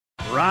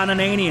Ron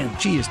Ananian.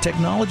 Gee, is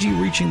technology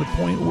reaching the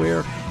point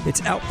where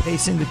it's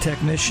outpacing the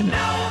technician?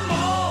 No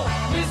more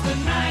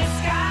Mr.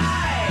 Nice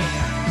Guy.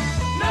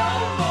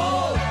 No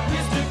more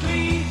Mr.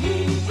 Clean.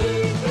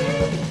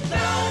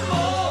 No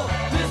more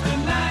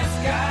Mr.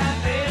 Nice Guy.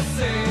 They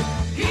say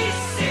he's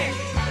sick.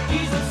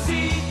 He's a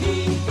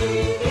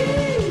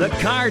The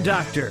Car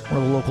Doctor.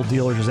 One of the local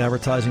dealers is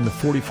advertising the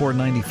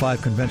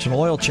 $44.95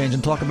 conventional oil change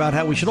and talk about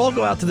how we should all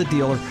go out to the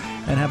dealer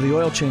and have the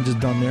oil changes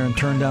done there and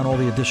turn down all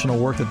the additional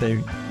work that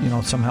they,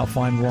 somehow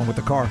find wrong with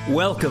the car.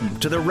 Welcome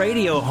to the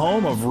radio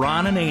home of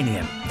Ron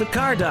Ananian, the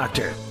Car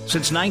Doctor.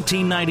 Since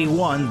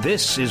 1991,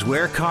 this is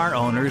where car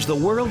owners the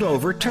world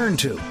over turn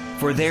to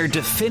for their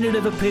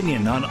definitive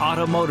opinion on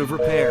automotive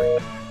repair.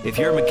 If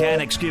your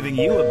mechanic's giving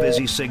you a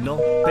busy signal,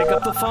 pick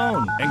up the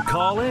phone and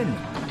call in.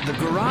 The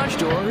garage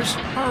doors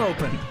are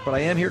open. But I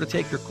am here to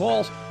take your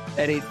calls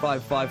at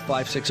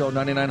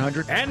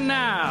 855-560-9900. And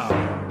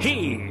now,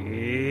 here's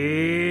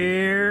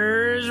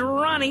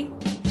Ronnie.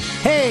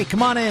 Hey,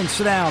 come on in,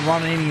 sit down.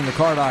 Ron Ananian, the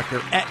Car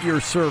Doctor, at your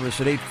service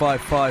at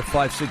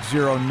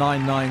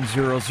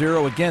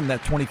 855-560-9900. Again,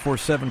 that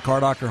 24/7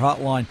 Car Doctor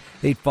hotline,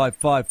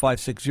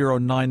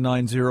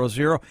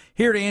 855-560-9900.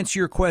 Here to answer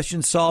your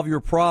questions, solve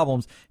your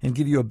problems, and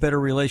give you a better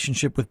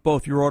relationship with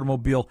both your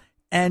automobile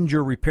and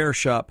your repair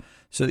shop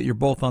so that you're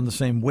both on the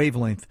same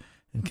wavelength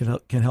and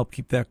can help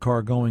keep that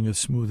car going as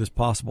smooth as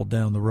possible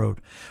down the road.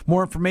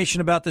 More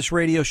information about this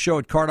radio show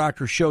at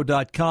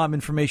cardoctorshow.com.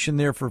 Information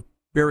there for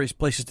various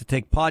places to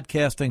take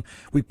podcasting.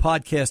 We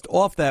podcast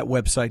off that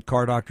website,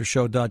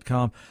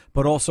 cardoctorshow.com,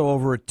 but also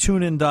over at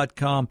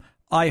tunein.com,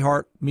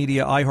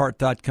 iHeartMedia,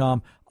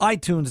 iHeart.com,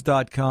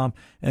 iTunes.com,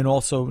 and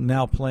also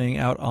now playing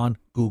out on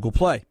Google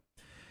Play.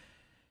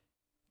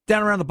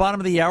 Down around the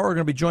bottom of the hour, we're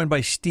going to be joined by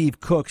Steve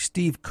Cook.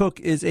 Steve Cook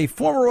is a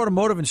former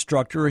automotive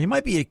instructor. He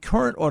might be a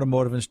current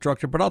automotive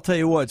instructor, but I'll tell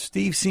you what,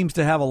 Steve seems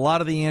to have a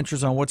lot of the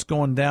answers on what's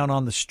going down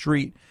on the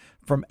street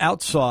from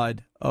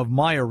outside of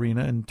my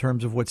arena in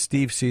terms of what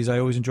Steve sees. I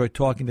always enjoy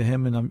talking to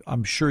him, and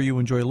I'm sure you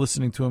enjoy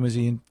listening to him as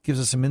he gives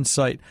us some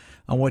insight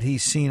on what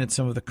he's seen at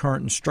some of the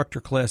current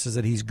instructor classes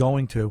that he's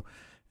going to.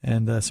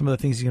 And some of the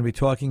things he's going to be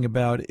talking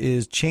about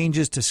is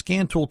changes to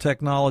scan tool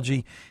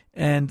technology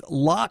and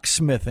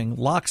locksmith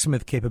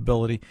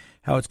capability,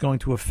 how it's going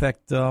to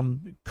affect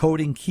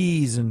coding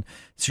keys and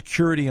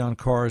security on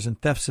cars and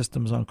theft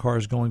systems on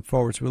cars going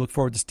forward. So we look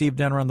forward to Steve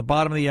down around the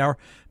bottom of the hour,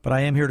 but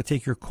I am here to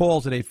take your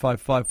calls at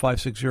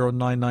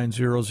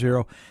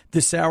 855-560-9900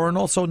 this hour and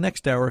also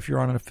next hour if you're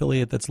on an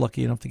affiliate that's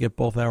lucky enough to get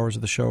both hours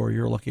of the show or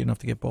you're lucky enough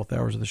to get both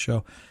hours of the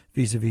show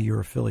vis-a-vis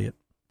your affiliate.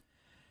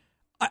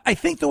 I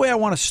think the way I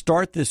want to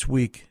start this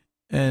week,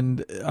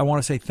 and I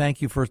want to say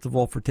thank you, first of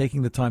all, for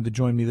taking the time to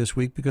join me this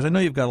week, because I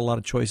know you've got a lot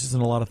of choices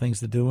and a lot of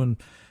things to do, and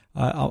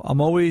I'm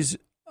always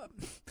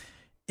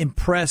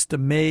impressed,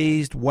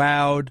 amazed,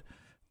 wowed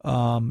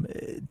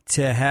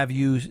to have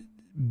you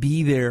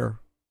be there,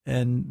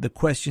 and the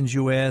questions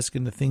you ask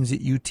and the things that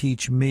you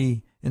teach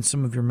me and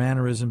some of your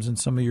mannerisms and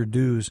some of your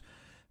do's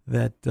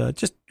that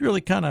just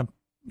really kind of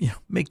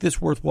make this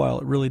worthwhile.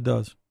 It really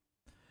does.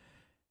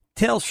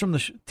 Tales from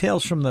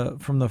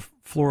the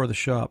floor of the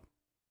shop.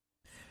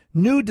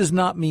 New does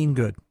not mean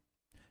good.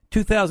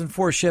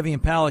 2004 Chevy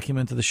Impala came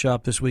into the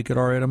shop this week at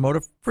RA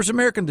Automotive for some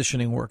air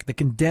conditioning work. The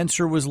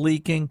condenser was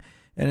leaking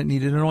and it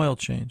needed an oil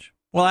change.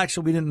 Well,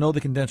 actually, we didn't know the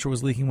condenser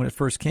was leaking when it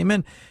first came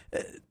in.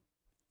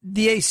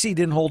 The AC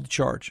didn't hold the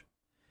charge.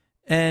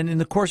 And in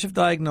the course of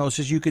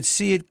diagnosis, you could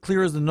see it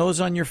clear as the nose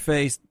on your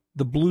face,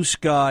 the blue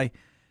sky.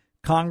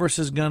 Congress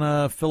is going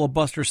to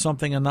filibuster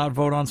something and not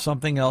vote on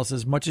something else.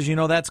 As much as you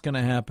know that's going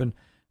to happen,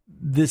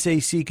 this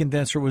AC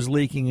condenser was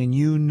leaking, and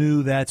you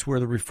knew that's where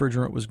the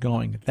refrigerant was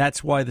going.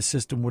 That's why the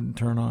system wouldn't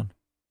turn on.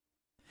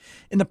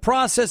 In the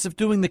process of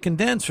doing the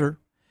condenser,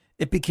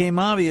 it became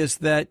obvious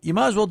that you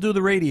might as well do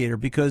the radiator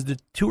because the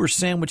two are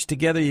sandwiched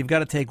together. You've got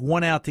to take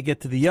one out to get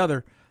to the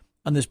other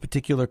on this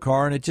particular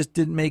car, and it just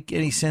didn't make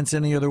any sense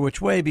any other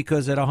which way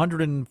because at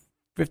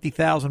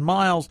 150,000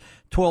 miles,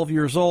 12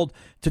 years old,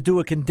 to do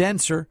a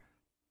condenser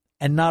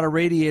and not a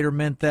radiator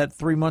meant that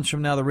 3 months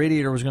from now the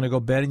radiator was going to go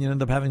bad and you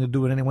end up having to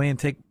do it anyway and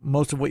take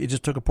most of what you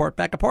just took apart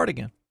back apart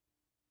again.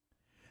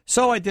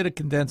 So I did a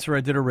condenser,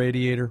 I did a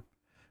radiator,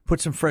 put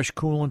some fresh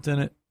coolant in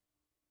it,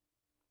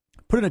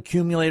 put an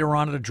accumulator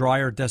on it, a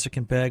dryer,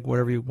 desiccant bag,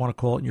 whatever you want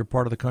to call it in your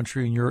part of the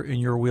country, in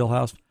your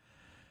wheelhouse.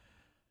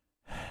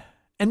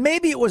 And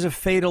maybe it was a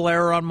fatal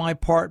error on my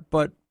part,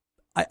 but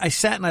I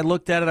sat and I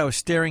looked at it. I was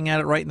staring at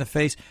it right in the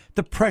face.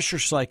 The pressure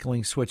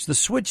cycling switch, the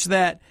switch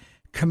that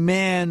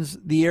commands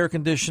the air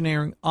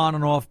conditioning on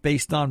and off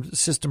based on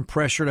system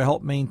pressure to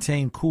help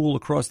maintain cool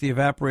across the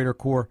evaporator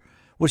core,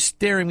 was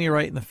staring me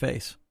right in the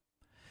face.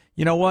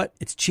 You know what?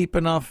 It's cheap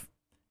enough.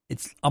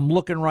 I'm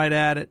looking right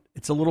at it.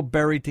 It's a little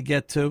buried to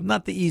get to.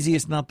 Not the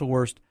easiest, not the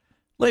worst.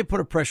 Let me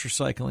put a pressure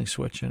cycling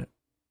switch in it.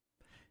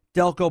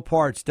 Delco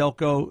parts,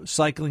 Delco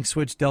cycling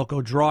switch,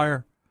 Delco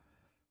dryer.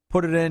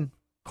 Put it in.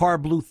 Car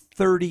blew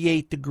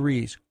 38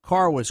 degrees.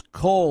 Car was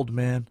cold,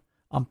 man.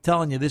 I'm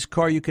telling you, this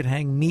car, you could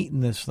hang meat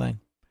in this thing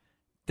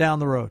down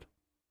the road.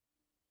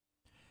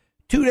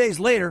 2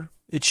 days later,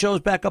 it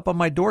shows back up on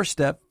my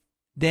doorstep.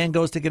 Dan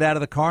goes to get out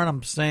of the car, and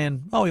I'm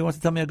saying, oh, he wants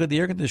to tell me how good the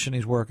air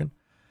conditioning's working.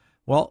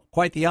 Well,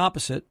 quite the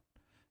opposite.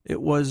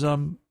 It was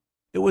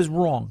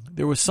wrong.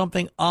 There was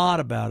something odd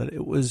about it.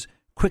 It was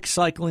quick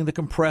cycling the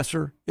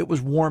compressor. It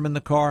was warm in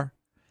the car.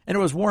 And it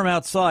was warm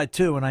outside,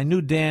 too. And I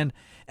knew Dan,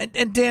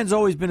 and Dan's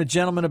always been a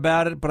gentleman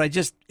about it, but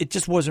it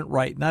just wasn't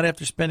right. Not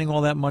after spending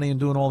all that money and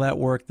doing all that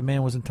work. The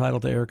man was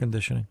entitled to air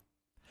conditioning.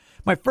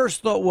 My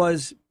first thought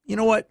was, you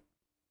know what?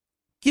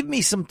 Give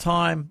me some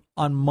time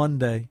on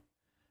Monday,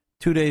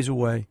 2 days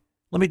away.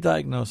 Let me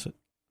diagnose it.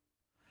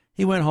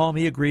 He went home.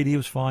 He agreed. He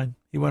was fine.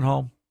 He went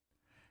home.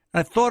 And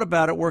I thought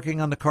about it working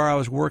on the car I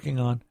was working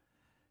on.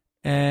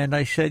 And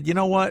I said, you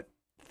know what?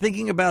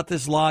 Thinking about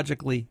this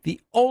logically, the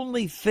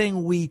only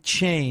thing we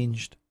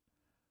changed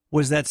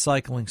was that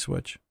cycling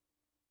switch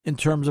in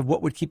terms of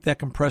what would keep that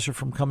compressor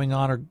from coming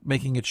on or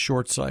making it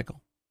short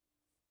cycle.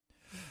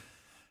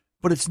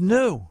 But it's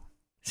new.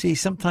 See,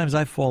 sometimes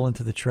I fall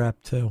into the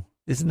trap too.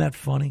 Isn't that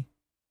funny?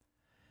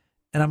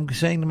 And I'm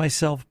saying to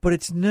myself, but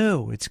it's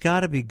new. It's got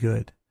to be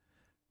good.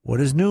 What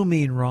does new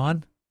mean,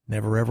 Ron?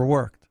 Never, ever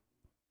worked.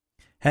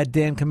 Had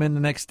Dan come in the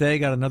next day,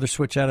 got another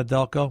switch out of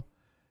Delco,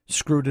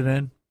 screwed it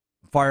in,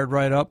 fired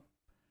right up,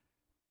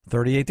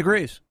 38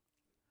 degrees.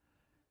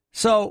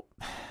 So,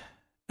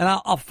 and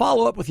I'll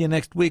follow up with you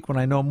next week when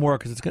I know more,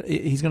 because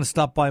he's going to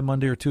stop by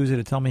Monday or Tuesday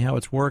to tell me how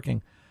it's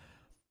working.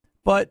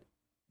 But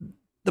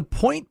the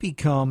point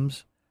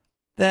becomes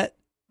that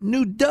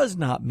new does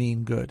not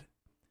mean good.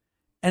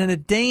 And in a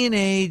day and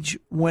age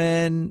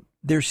when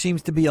there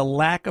seems to be a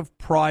lack of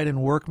pride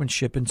and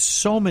workmanship in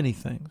so many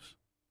things,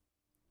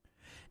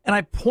 and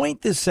I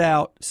point this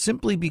out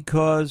simply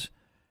because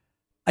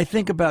I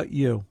think about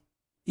you,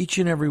 each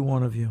and every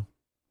one of you.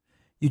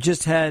 You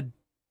just had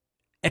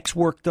X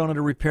work done at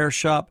a repair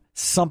shop,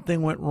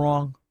 something went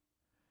wrong,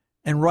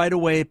 and right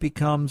away it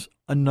becomes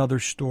another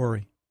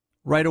story.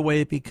 Right away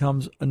it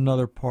becomes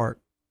another part.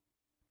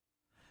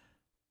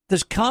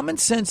 Does common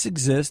sense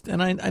exist?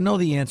 And I know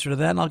the answer to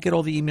that, and I'll get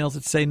all the emails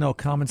that say, no,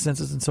 common sense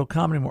isn't so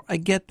common anymore. I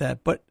get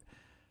that, but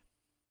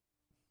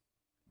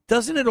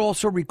doesn't it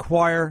also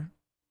require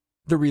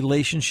the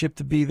relationship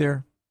to be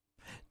there?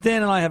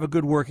 Dan and I have a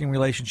good working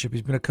relationship.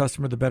 He's been a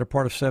customer the better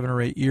part of 7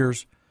 or 8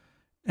 years,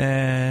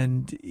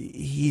 and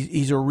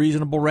he's a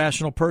reasonable,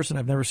 rational person.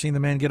 I've never seen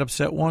the man get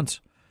upset once.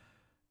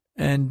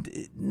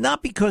 And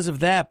not because of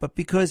that, but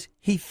because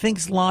he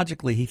thinks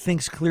logically. He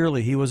thinks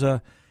clearly. He was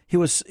a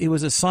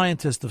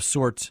scientist of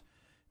sorts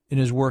in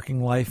his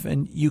working life,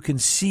 and you can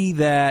see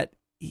that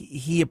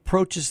he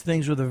approaches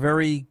things with a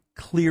very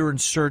clear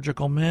and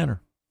surgical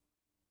manner.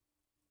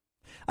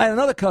 I had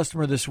another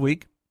customer this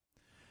week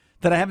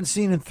that I haven't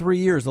seen in 3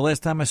 years. The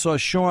last time I saw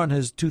Sean,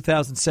 his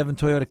 2007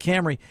 Toyota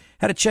Camry,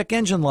 had a check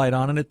engine light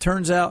on, and it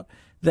turns out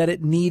that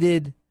it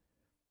needed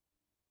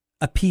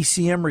a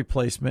PCM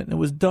replacement, and it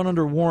was done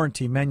under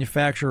warranty,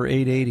 manufacturer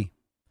 880.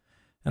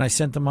 And I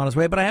sent him on his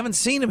way, but I haven't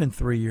seen him in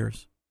 3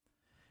 years.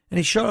 And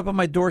he showed up on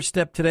my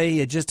doorstep today. He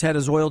had just had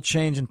his oil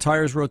changed and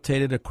tires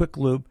rotated, a quick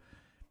lube.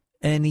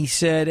 And he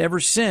said ever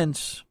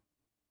since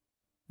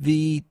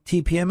the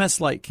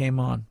TPMS light came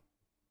on.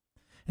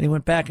 And he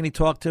went back and he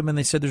talked to him, and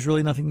they said there's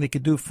really nothing they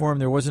could do for him.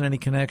 There wasn't any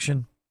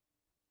connection.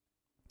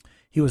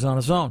 He was on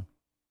his own.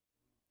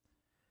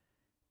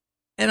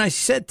 And I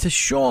said to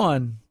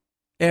Sean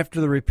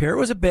after the repair, it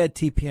was a bad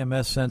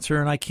TPMS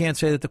sensor, and I can't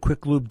say that the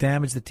quick lube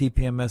damaged the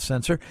TPMS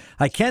sensor.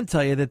 I can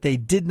tell you that they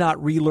did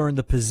not relearn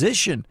the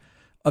position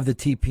of the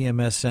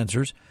TPMS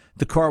sensors.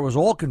 The car was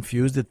all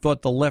confused. It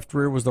thought the left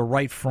rear was the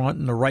right front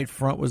and the right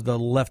front was the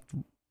left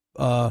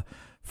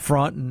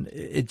front, and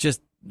it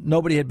just,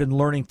 nobody had been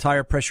learning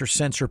tire pressure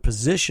sensor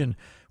position,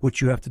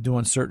 which you have to do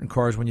on certain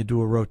cars when you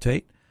do a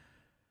rotate.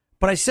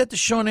 But I said to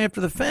Sean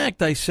after the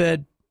fact, I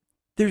said,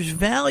 there's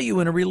value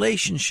in a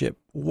relationship.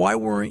 Why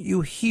weren't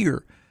you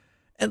here?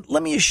 And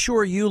let me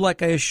assure you,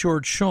 like I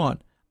assured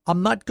Sean,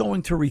 I'm not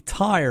going to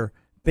retire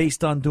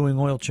based on doing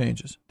oil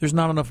changes. There's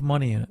not enough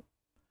money in it.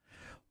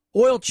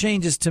 Oil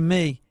changes, to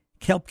me,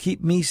 help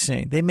keep me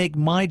sane. They make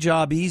my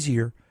job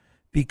easier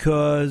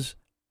because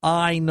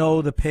I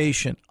know the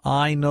patient.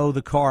 I know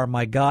the car.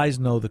 My guys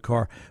know the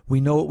car.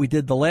 We know what we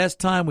did the last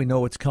time. We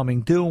know what's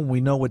coming due, and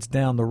we know what's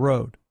down the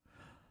road.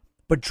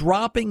 But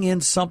dropping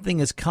in something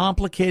as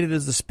complicated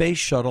as the space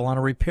shuttle on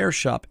a repair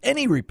shop,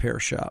 any repair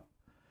shop,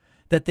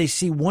 that they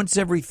see once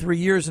every 3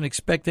 years and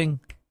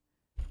expecting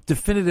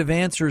definitive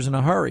answers in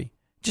a hurry,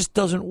 just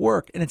doesn't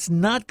work. And it's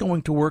not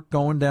going to work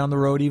going down the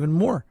road even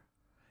more.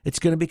 It's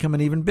going to become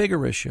an even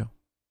bigger issue.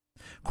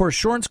 Of course,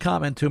 Sean's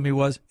comment to me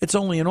was, it's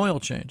only an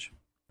oil change.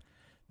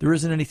 There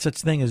isn't any such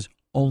thing as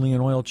only an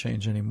oil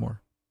change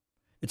anymore.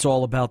 It's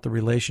all about the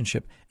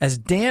relationship. As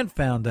Dan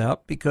found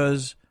out,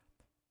 because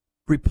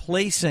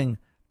replacing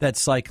that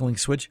cycling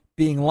switch,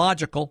 being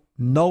logical,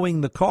 knowing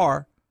the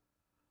car,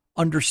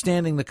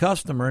 understanding the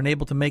customer, and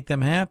able to make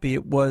them happy,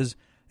 it was,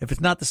 if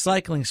it's not the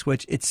cycling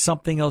switch, it's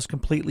something else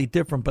completely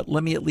different. But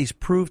let me at least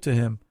prove to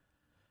him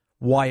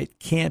why it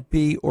can't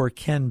be or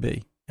can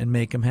be, and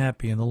make him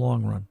happy in the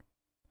long run.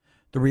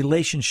 The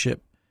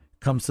relationship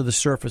comes to the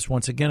surface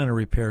once again in a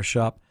repair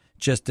shop,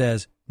 just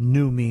as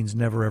new means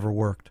never ever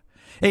worked.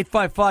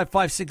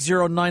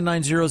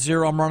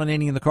 855-560-9900. I'm Ron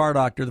Ananian, the Car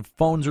Doctor. The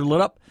phones are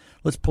lit up.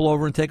 Let's pull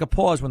over and take a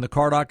pause. When the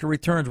Car Doctor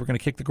returns, we're going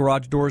to kick the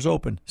garage doors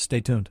open.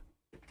 Stay tuned.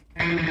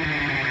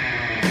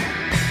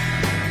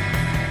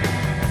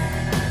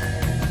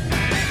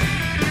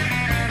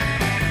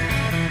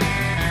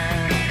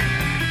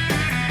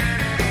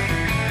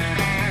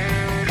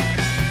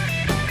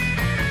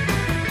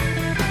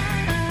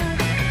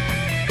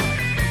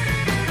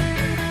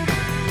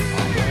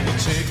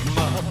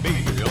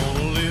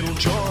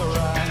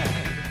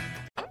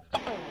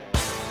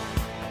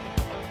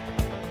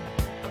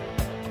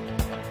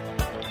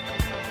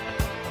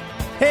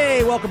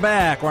 Hey, welcome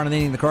back. Ron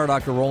Ananian, the Car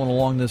Doctor, rolling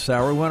along this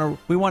hour.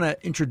 We want to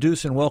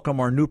introduce and welcome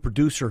our new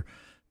producer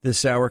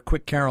this hour,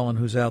 Quick Carolyn,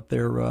 who's out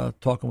there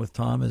talking with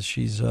Tom as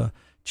she's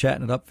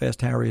chatting it up.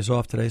 Fast Harry is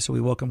off today, so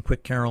we welcome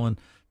Quick Carolyn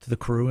to the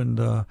crew, and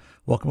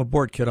welcome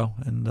aboard, kiddo,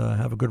 and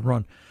have a good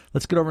run.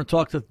 Let's get over and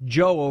talk to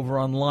Joe over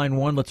on line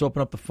 1. Let's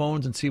open up the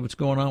phones and see what's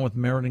going on with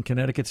Meriden,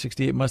 Connecticut,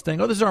 68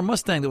 Mustang. Oh, this is our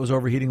Mustang that was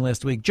overheating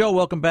last week. Joe,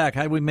 welcome back.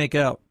 How did we make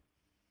out?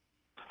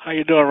 How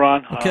you doing,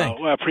 Ron? Okay.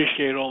 Well, I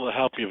appreciate all the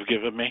help you've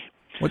given me.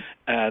 What?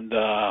 And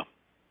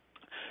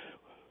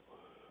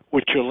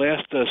with your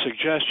last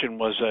suggestion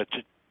was to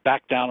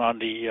back down on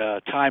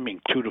the timing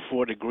 2 to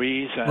 4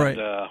 degrees and Right.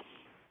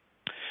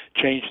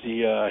 Change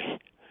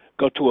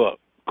go to a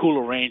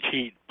cooler range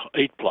heat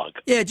plug.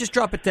 Yeah, just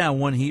drop it down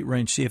one heat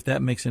range, see if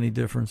that makes any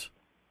difference.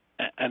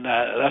 And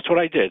that's what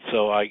I did.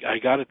 So I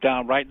got it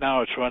down. Right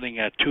now it's running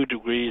at 2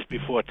 degrees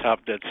before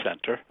top dead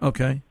center.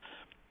 Okay.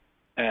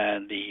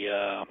 And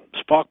the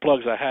spark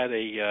plugs, I had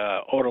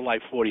a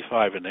Autolite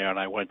 45 in there, and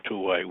I went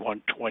to a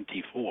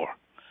 124.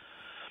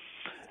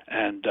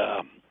 And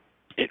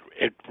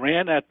it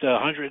ran at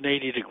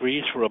 180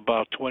 degrees for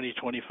about 20,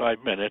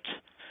 25 minutes.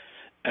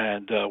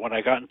 And when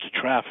I got into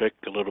traffic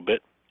a little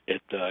bit,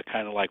 it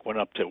kind of like went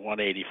up to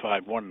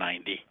 185,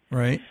 190.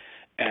 Right.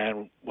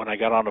 And when I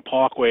got on the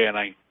Parkway and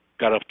I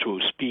got up to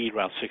a speed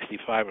around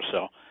 65 or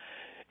so,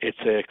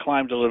 it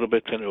climbed a little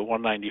bit to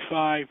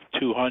 195,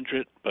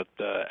 200, but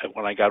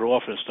when I got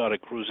off and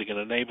started cruising in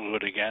the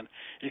neighborhood again,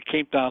 it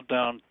came down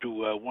to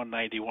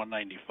 190,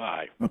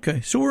 195. Okay,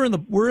 so we're in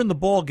the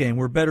ball game.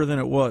 We're better than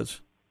it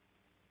was.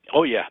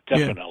 Oh yeah,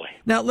 definitely.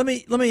 Yeah. Now let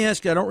me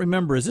ask you. I don't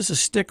remember. Is this a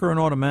stick or an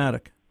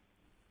automatic?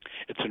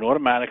 It's an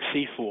automatic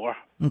C4.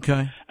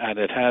 Okay. And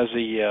it has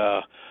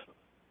the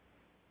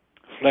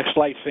flex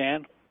light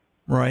fan.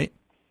 Right.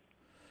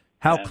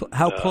 How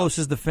And, close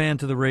is the fan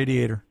to the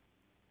radiator?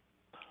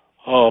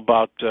 Oh,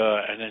 about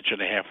an inch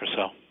and a half or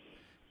so.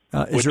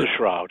 With the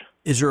shroud.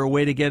 Is there a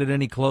way to get it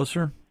any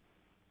closer?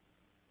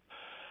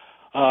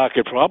 I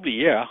could probably,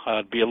 yeah.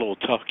 It'd be a little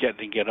tough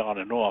get on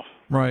and off.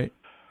 Right.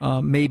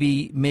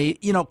 Maybe,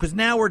 because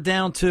now we're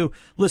down to,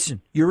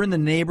 listen, you're in the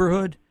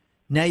neighborhood.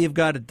 Now you've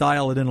got to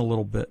dial it in a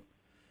little bit.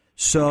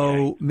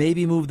 So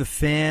maybe move the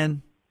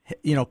fan,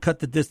 cut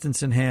the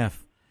distance in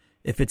half.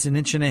 If it's an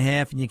inch and a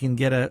half and you can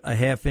get a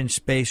half-inch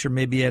spacer,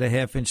 maybe add a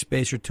half-inch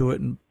spacer to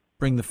it and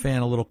bring the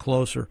fan a little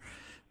closer.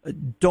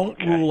 Don't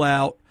rule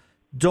out,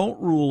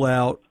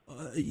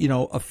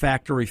 a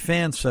factory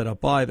fan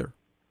setup either.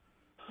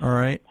 All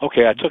right.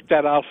 Okay, I took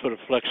that out for the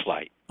flex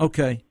light.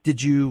 Okay.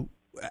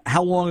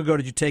 How long ago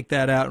did you take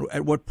that out?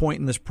 At what point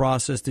in this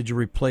process did you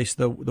replace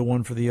the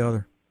one for the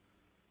other?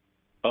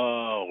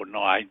 Oh no,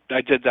 I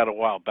did that a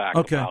while back.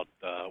 Okay. About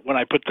when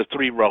I put the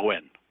 3-row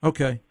in.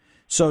 Okay.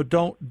 So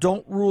don't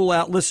rule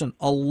out. Listen,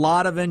 a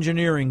lot of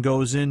engineering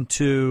goes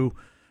into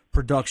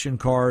production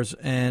cars,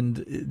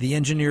 and the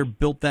engineer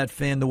built that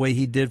fan the way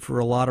he did for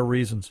a lot of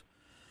reasons.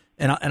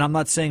 And I'm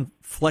not saying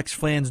flex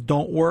fans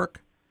don't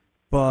work,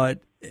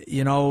 but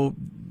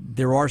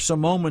there are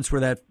some moments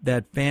where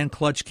that fan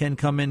clutch can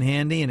come in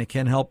handy, and it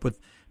can help with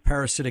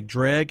parasitic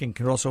drag, and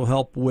can also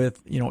help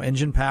with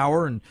engine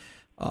power, and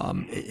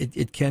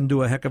it can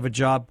do a heck of a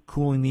job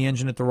cooling the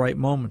engine at the right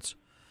moments.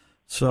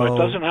 So it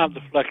doesn't have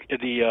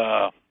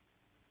the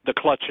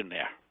clutch in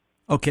there.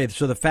 Okay,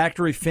 so the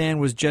factory fan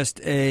was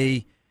just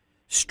a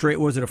straight.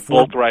 Was it a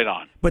bolt right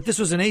on? But this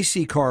was an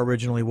AC car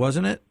originally,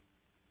 wasn't it?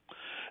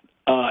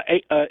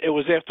 It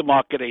was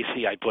aftermarket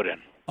AC I put in.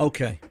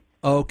 Okay.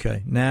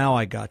 Now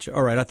I got you.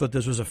 All right, I thought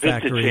this was a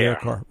factory air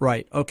car.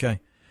 Right. Okay.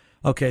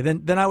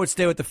 Then I would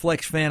stay with the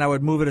flex fan. I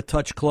would move it a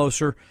touch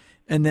closer,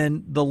 and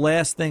then the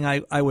last thing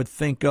I would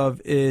think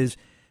of is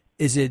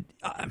it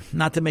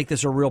not to make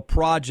this a real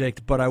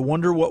project, but I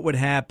wonder what would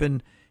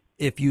happen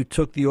if you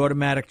took the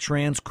automatic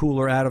trans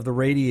cooler out of the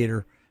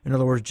radiator. In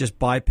other words, just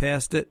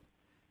bypassed it,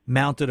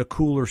 mounted a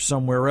cooler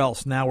somewhere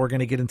else. Now we're going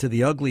to get into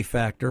the ugly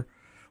factor.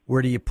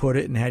 Where do you put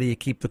it, and how do you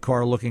keep the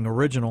car looking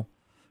original?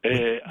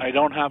 I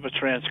don't have a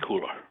trans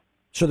cooler.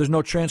 So there's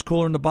no trans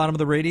cooler in the bottom of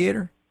the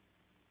radiator?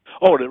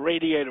 Oh, the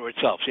radiator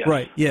itself, yes.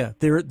 Right, yeah.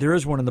 There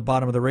is one in the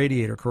bottom of the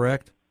radiator,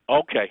 correct?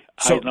 Okay,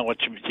 so, I know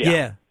what you mean.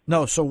 Yeah.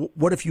 No, so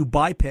what if you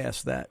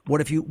bypass that? What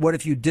if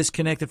you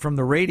disconnect it from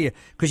the radiator?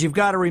 Because you've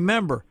got to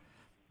remember,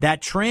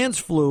 that trans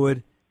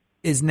fluid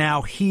is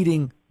now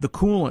heating the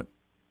coolant.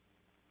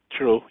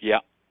 True, yeah.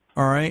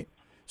 All right.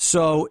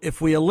 So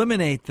if we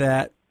eliminate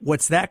that,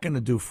 what's that going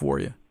to do for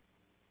you?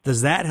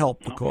 Does that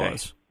help the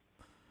cause?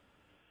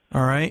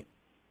 All right.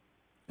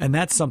 And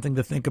that's something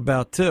to think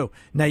about too.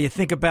 Now you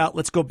think about,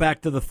 let's go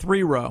back to the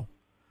 3-row.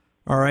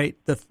 All right.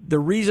 The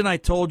reason I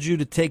told you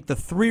to take the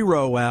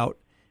 3-row out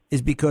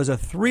is because a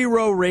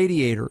 3-row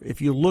radiator,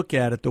 if you look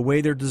at it, the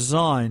way they're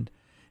designed,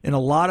 in a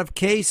lot of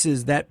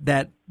cases, that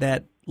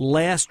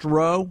last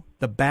row,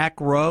 the back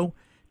row,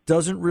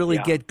 doesn't really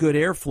get good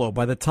airflow.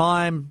 By the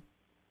time,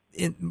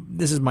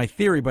 this is my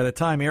theory, by the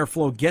time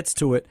airflow gets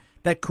to it,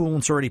 that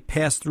coolant's already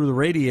passed through the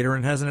radiator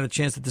and hasn't had a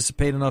chance to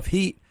dissipate enough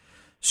heat.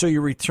 So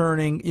you're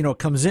returning, it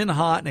comes in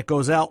hot and it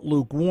goes out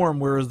lukewarm,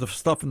 whereas the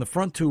stuff in the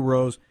front 2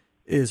 rows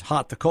is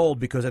hot to cold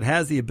because it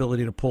has the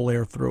ability to pull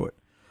air through it.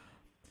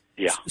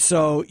 Yeah.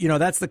 So,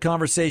 that's the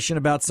conversation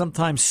about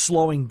sometimes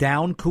slowing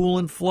down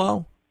coolant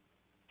flow.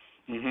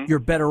 Mm-hmm. You're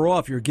better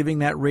off. You're giving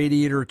that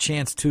radiator a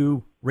chance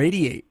to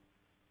radiate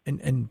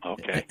and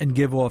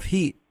give off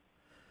heat.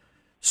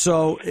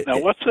 So now,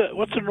 what's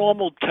a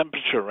normal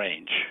temperature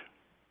range?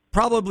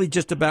 Probably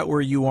just about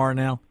where you are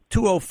now.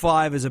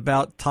 205 is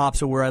about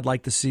tops of where I'd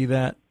like to see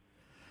that.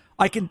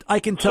 I can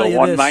tell you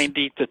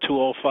 190 to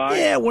 205?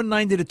 Yeah,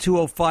 190 to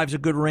 205 is a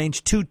good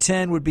range.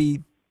 210 would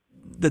be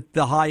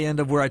the high end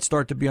of where I'd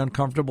start to be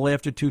uncomfortable.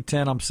 After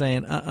 210, I'm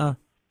saying,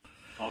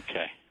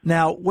 Okay.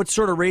 Now, what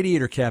sort of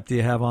radiator cap do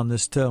you have on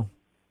this, too?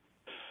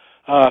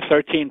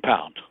 13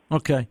 pound.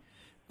 Okay.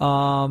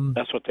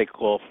 That's what they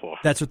call for.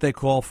 That's what they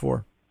call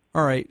for.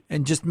 All right.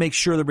 And just make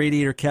sure the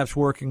radiator cap's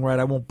working right.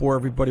 I won't bore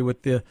everybody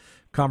with the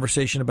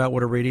conversation about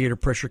what a radiator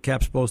pressure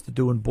cap's supposed to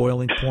do in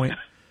boiling point.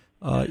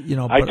 I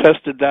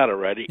tested that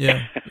already.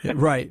 Yeah,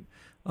 right.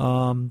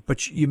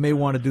 But you may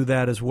want to do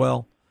that as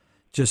well,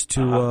 just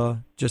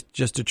to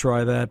just to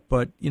try that.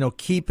 But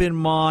keep in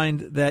mind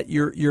that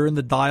you're in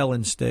the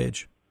dial-in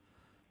stage.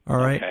 All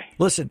right. Okay.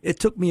 Listen, it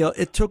took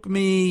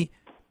me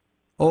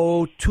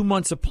 2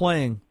 months of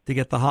playing to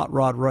get the hot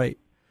rod right,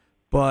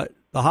 but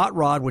the hot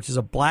rod, which is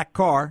a black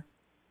car,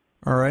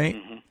 all right,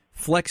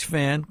 flex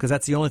fan, because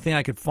that's the only thing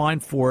I could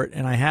find for it,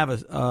 and I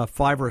have a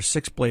 5 or a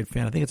 6 blade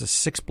fan. I think it's a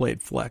 6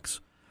 blade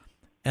flex.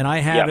 And I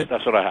have it.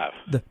 That's what I have.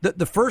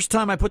 The first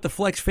time I put the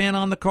flex fan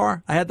on the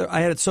car, I had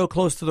it so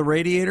close to the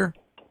radiator.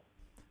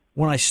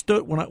 When I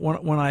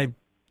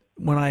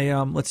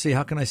let's see,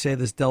 how can I say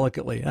this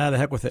delicately? The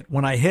heck with it.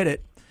 When I hit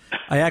it,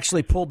 I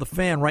actually pulled the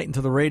fan right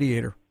into the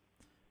radiator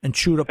and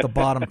chewed up the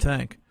bottom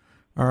tank.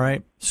 All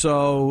right.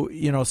 So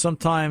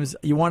sometimes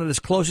you want it as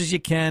close as you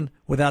can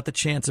without the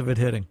chance of it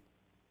hitting.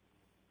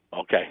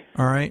 Okay.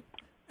 All right.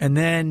 And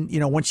then,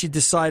 once you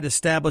decide to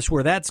establish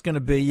where that's going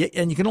to be,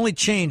 and you can only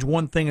change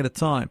one thing at a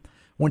time.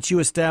 Once you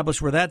establish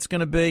where that's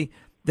going to be,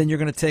 then you're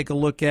going to take a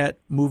look at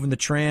moving the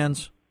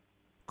trans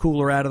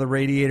cooler out of the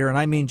radiator. And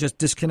I mean just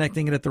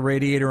disconnecting it at the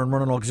radiator and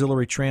running an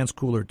auxiliary trans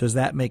cooler. Does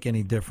that make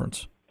any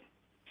difference?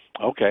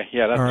 Okay.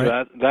 Yeah,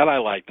 that I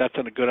like. That's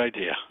a good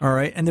idea. All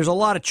right. And there's a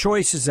lot of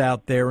choices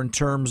out there in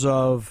terms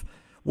of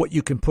what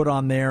you can put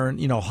on there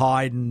and,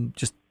 hide and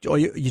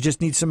you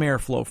just need some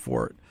airflow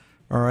for it.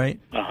 All right.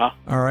 Uh-huh.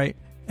 All right.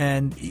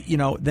 And,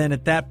 then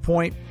at that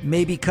point,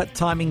 maybe cut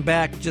timing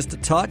back just a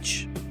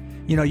touch.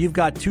 You've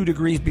got 2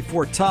 degrees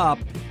before top.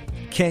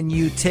 Can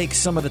you take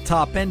some of the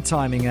top end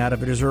timing out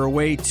of it? Is there a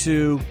way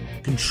to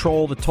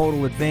control the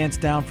total advance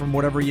down from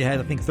whatever you had,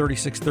 I think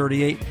 36,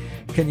 38?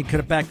 Can you cut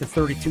it back to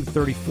 32,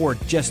 34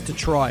 just to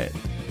try it?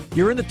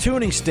 You're in the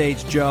tuning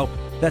stage, Joe.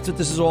 That's what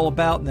this is all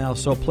about now,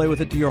 so play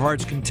with it to your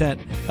heart's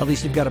content. At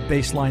least you've got a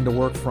baseline to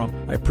work from.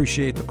 I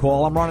appreciate the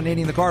call. I'm Ron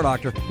Ananian, the Car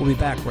Doctor. We'll be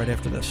back right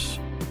after this.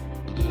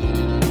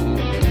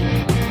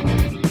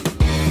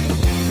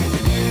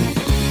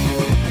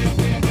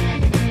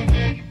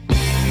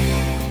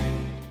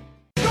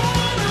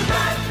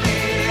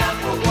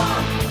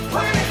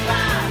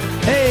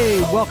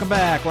 Welcome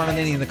back. Ron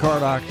Ananian, the Car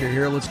Doctor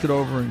here. Let's get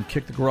over and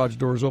kick the garage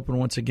doors open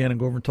once again and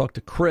go over and talk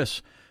to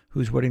Chris,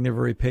 who's waiting there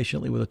very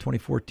patiently with a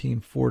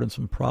 2014 Ford and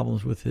some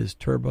problems with his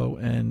turbo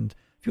and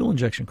fuel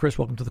injection. Chris,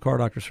 welcome to the Car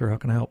Doctor, sir. How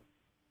can I help?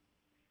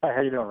 Hi,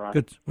 how you doing, Ron?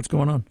 Good. What's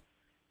going on?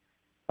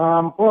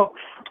 Well,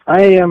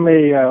 I am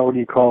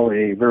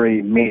a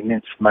very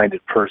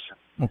maintenance-minded person.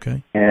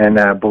 Okay.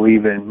 And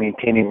believe in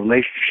maintaining a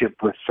relationship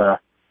with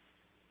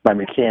my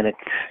mechanic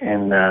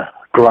and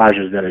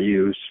garages that I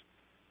use.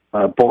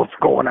 Both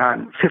going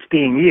on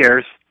 15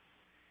 years.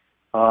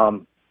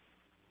 So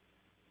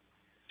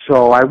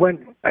I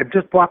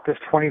just bought this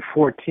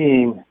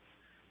 2014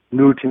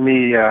 new to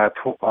me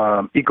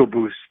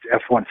EcoBoost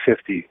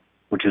F-150,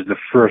 which is the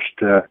first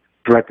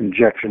direct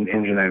injection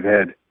engine I've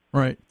had.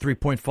 Right,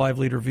 3.5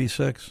 liter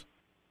V6.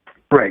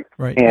 Right.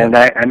 And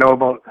I know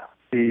about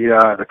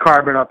the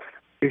carbon up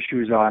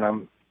issues on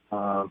them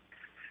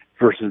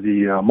versus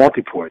the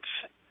multi-ports.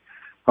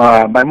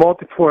 My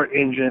multi-port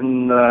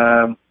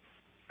engine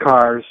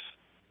cars,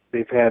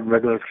 they've had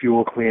regular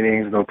fuel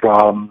cleanings, no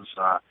problems,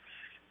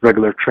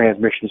 regular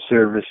transmission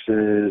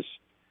services,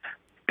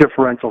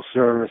 differential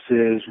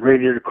services,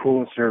 radiator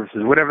coolant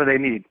services, whatever they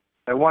need.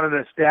 I wanted to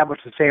establish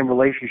the same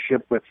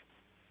relationship with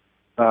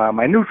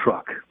my new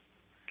truck.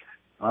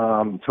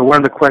 So one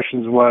of the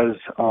questions was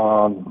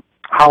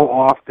how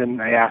often,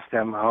 I asked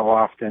them how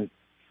often,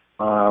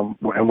 and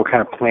what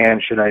kind of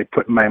plan should I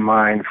put in my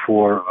mind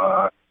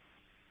for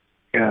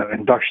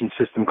induction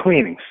system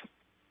cleanings.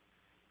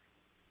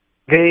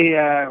 They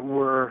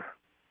were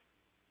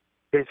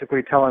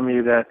basically telling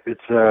me that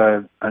it's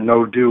a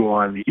no-do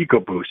on the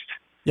EcoBoost.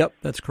 Yep,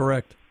 that's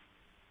correct.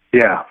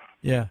 Yeah.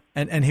 Yeah,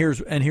 and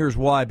here's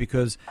why,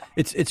 because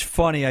it's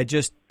funny. I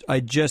just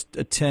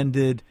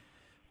attended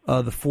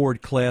the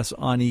Ford class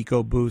on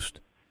EcoBoost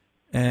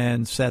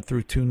and sat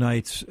through 2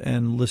 nights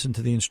and listened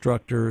to the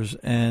instructors,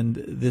 and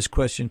this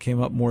question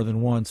came up more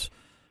than once,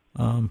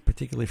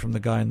 particularly from the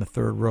guy in the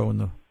third row in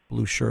the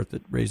blue shirt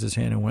that raised his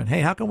hand and went,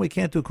 "Hey, how come we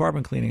can't do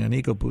carbon cleaning on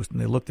EcoBoost?" And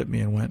they looked at me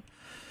and went,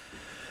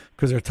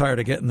 because they're tired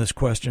of getting this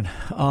question.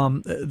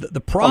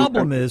 The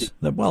problem is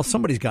that, well,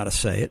 somebody's got to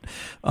say it.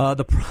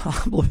 The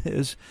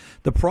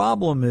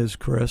problem is,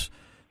 Chris,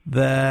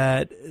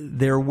 that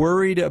they're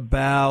worried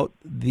about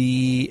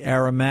the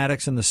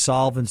aromatics and the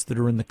solvents that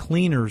are in the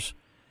cleaners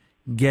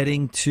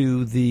getting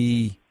to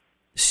the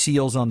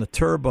seals on the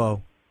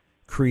turbo,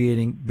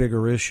 creating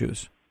bigger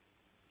issues.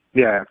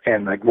 Yeah,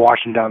 and like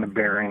washing down the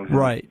bearings.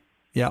 Right.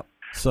 Yep.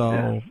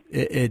 So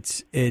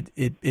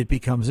it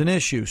becomes an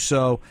issue.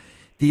 So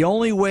the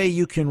only way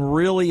you can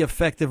really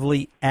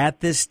effectively, at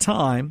this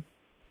time,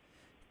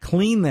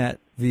 clean that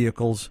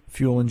vehicle's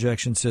fuel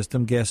injection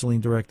system,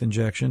 gasoline direct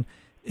injection,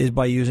 is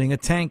by using a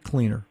tank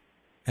cleaner.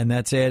 And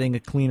that's adding a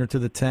cleaner to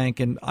the tank.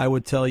 And I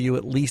would tell you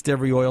at least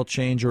every oil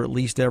change or at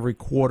least every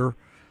quarter.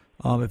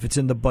 If it's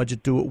in the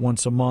budget, do it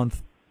once a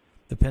month,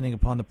 depending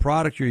upon the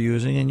product you're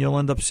using, and you'll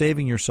end up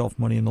saving yourself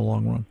money in the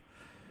long run.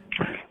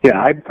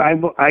 Yeah,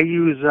 I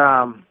use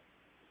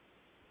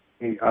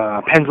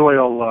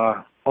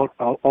Pennzoil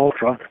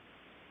Ultra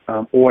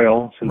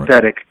oil,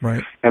 synthetic,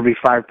 right. Every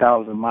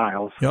 5,000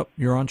 miles. Yep,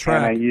 you're on track.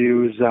 And I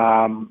use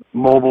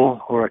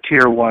Mobile or a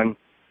Tier 1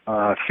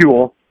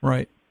 fuel.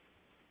 Right.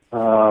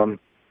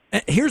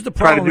 Here's the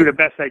try problem. to do the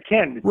best I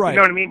can. Right. You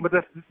know what I mean? But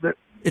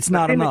it's the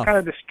not thing enough. that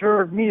kind of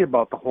disturbed me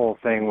about the whole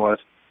thing was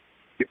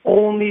the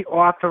only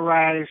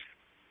authorized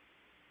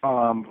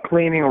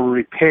cleaning or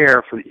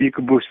repair for the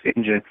EcoBoost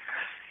engine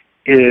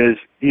is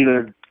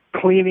either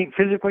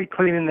physically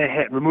cleaning the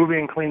head, removing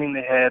and cleaning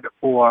the head,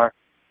 or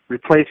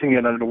replacing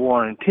it under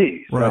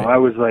warranty. So Right. I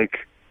was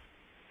like,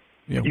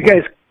 Yeah, you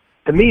guys,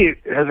 to me,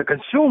 as a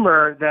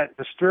consumer, that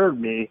disturbed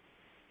me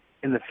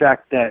in the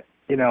fact that,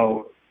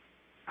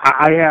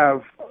 I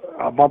have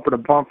a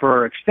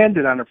bumper-to-bumper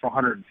extended on it for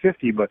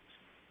 $150, but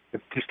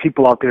if there's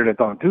people out there that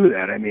don't do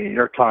that, I mean,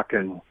 you're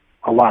talking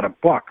a lot of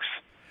bucks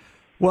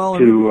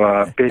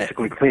to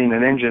basically clean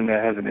an engine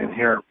that has an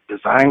inherent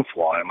design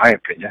flaw, in my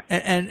opinion.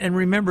 And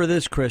remember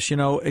this, Chris,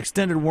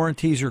 extended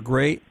warranties are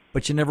great,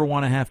 but you never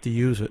want to have to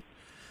use it.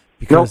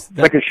 Because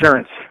like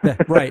insurance.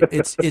 Right.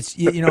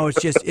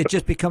 It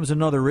just becomes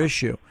another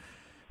issue.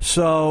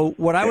 So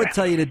what I would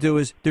tell you to do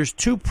is there's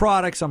 2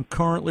 products I'm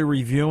currently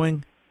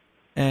reviewing,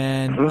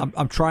 and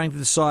I'm trying to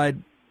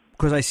decide,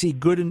 because I see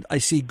good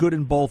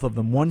in both of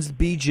them. One's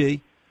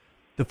BG,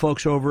 the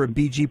folks over at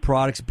BG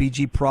Products,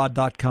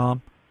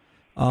 bgprod.com.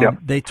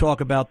 They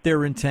talk about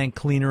their in-tank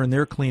cleaner and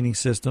their cleaning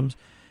systems,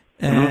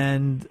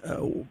 and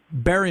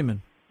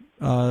Berryman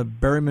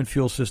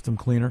fuel system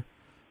cleaner.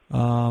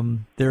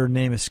 Their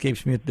name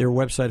escapes me at their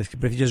website,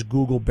 but if you just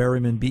Google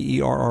Berryman,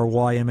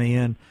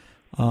 Berryman,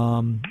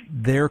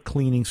 their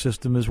cleaning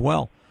system as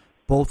well.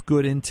 Both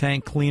good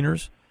in-tank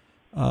cleaners.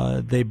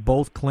 They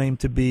both claim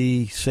to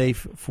be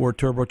safe for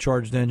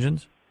turbocharged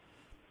engines.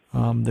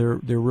 They're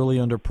really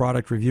under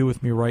product review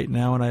with me right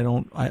now,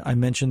 and I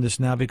mention this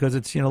now because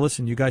it's,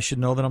 listen, you guys should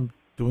know that I'm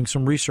doing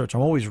some research.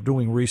 I'm always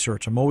doing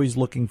research. I'm always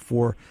looking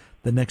for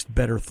the next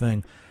better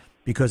thing,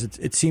 because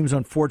it seems,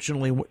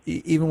 unfortunately,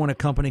 even when a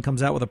company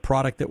comes out with a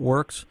product that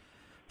works,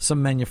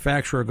 some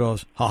manufacturer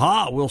goes,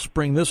 "Ha-ha, we'll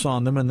spring this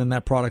on them," and then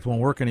that product won't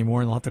work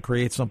anymore, and they'll have to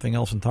create something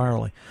else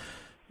entirely.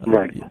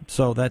 Right.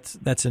 So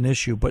that's an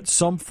issue. But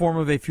some form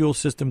of a fuel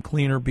system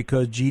cleaner,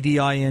 because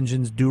GDI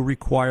engines do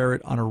require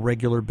it on a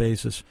regular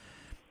basis.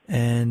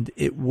 And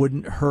it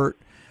wouldn't hurt,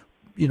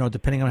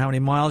 depending on how many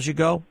miles you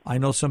go. I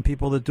know some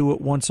people that do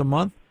it once a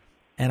month,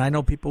 and I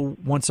know people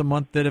once a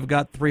month that have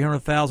got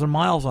 300,000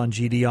 miles on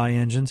GDI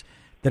engines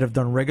that have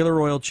done regular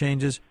oil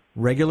changes,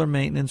 regular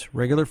maintenance,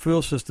 regular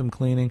fuel system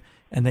cleaning,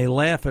 and they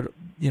laugh at,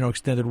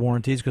 extended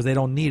warranties because they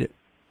don't need it.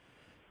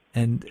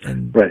 And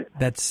right.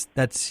 that's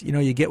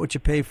you get what you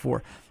pay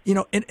for.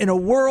 In a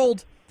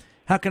world,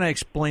 how can I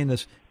explain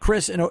this,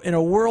 Chris? In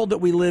a world that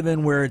we live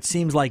in where it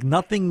seems like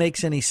nothing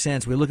makes any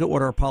sense, we look at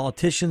what our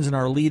politicians and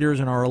our leaders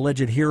and our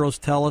alleged heroes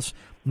tell us.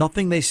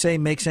 Nothing they say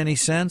makes any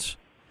sense.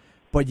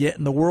 But yet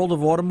in the world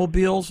of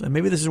automobiles, and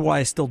maybe this is why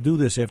I still do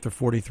this after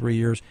 43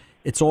 years,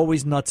 it's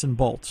always nuts and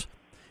bolts.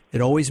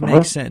 It always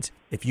makes sense.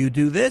 If you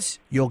do this,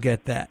 you'll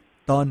get that.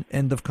 Done.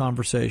 End of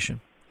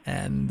conversation.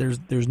 And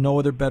there's no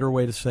other better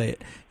way to say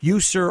it.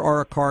 You, sir,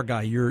 are a car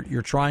guy.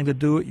 You're trying to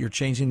do it. You're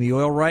changing the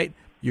oil right.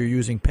 You're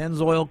using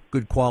Pennzoil,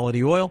 good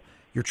quality oil.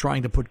 You're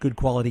trying to put good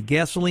quality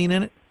gasoline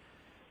in it.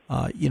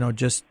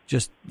 Just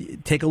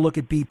take a look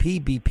at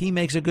BP. BP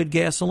makes a good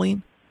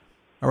gasoline.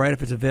 All right,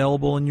 if it's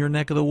available in your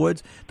neck of the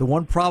woods. The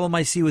one problem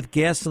I see with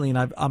gasoline,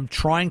 I'm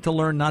trying to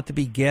learn not to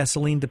be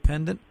gasoline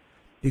dependent,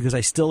 because I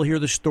still hear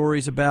the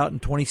stories about in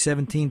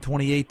 2017,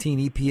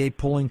 2018, EPA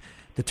pulling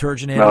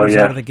detergent additives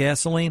out of the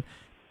gasoline.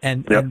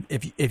 And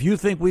if you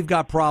think we've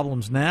got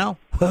problems now,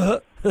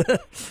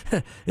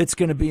 it's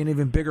going to be an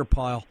even bigger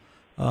pile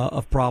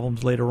of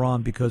problems later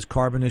on, because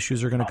carbon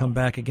issues are going to come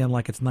back again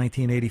like it's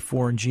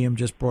 1984, and GM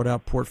just brought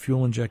out port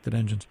fuel injected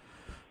engines.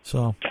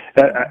 So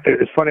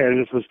it's funny. I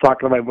just was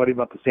talking to my buddy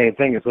about the same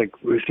thing. It's like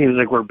it seems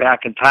like we're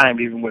back in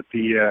time, even with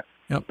the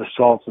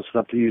salts and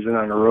stuff they're using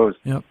on the roads.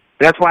 Yep.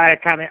 That's why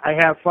I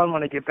have fun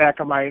when I get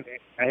back on I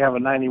have a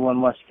 '91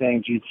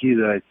 Mustang GT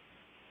that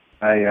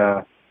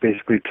I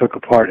basically took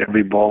apart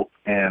every bolt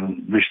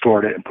and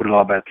restored it and put it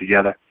all back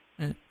together.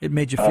 It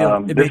made you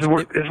feel. This is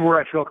where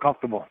I feel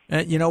comfortable.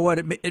 You know what?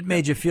 It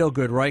made you feel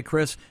good, right,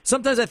 Chris?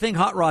 Sometimes I think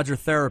hot rods are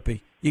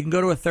therapy. You can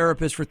go to a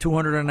therapist for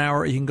 $200 an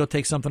hour. You can go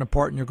take something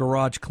apart in your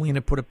garage, clean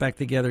it, put it back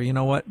together. You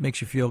know what? Makes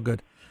you feel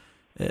good.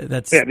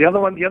 The other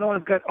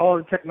one's got all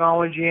the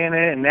technology in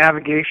it and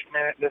navigation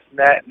in it, this and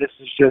that. This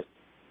is just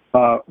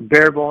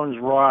bare bones,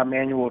 raw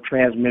manual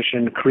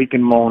transmission, creak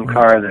and moan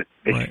car that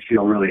makes you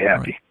feel really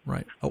happy.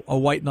 Right. A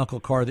white knuckle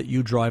car that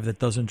you drive that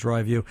doesn't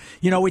drive you.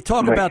 We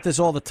talk about this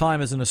all the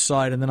time as an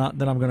aside, and then I'm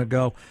going to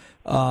go.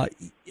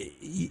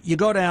 You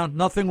go down,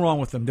 nothing wrong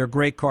with them. They're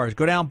great cars.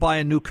 Go down, buy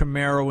a new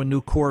Camaro, a new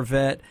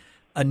Corvette,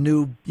 a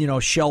new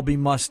Shelby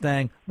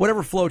Mustang,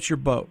 whatever floats your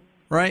boat,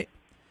 right?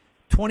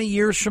 20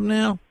 years from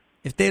now,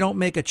 if they don't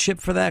make a chip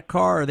for that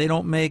car, or they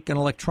don't make an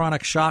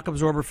electronic shock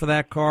absorber for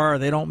that car, or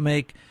they don't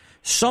make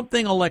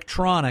something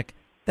electronic,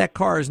 that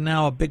car is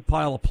now a big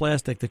pile of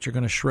plastic that you're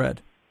going to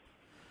shred.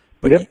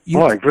 But I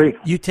agree.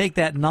 You take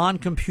that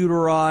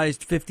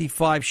non-computerized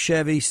 55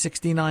 Chevy,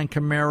 69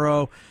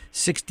 Camaro,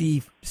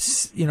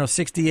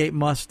 68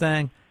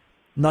 Mustang,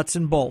 nuts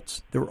and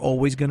bolts. They're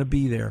always going to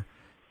be there.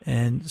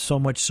 And so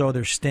much so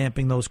they're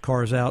stamping those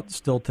cars out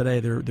still today.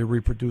 They're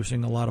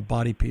reproducing a lot of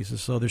body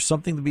pieces. So there's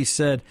something to be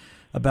said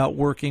about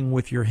working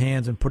with your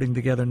hands and putting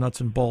together nuts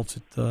and bolts.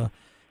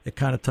 It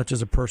kind of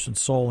touches a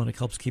person's soul, and it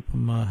helps keep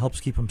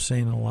them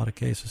sane in a lot of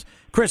cases.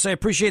 Chris, I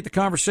appreciate the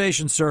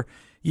conversation, sir.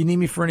 You need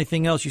me for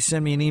anything else, you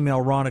send me an email,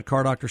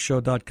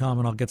 ron@cardoctorshow.com,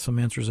 and I'll get some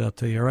answers out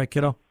to you. All right,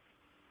 kiddo?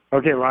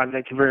 Okay, Ron,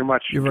 thank you very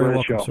much. You're very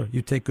welcome, sir.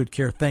 You take good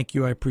care. Thank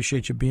you. I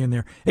appreciate you being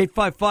there.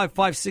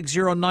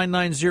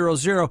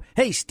 855-560-9900.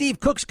 Hey, Steve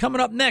Cook's coming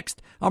up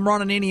next. I'm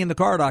Ron Ananian, the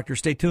Car Doctor.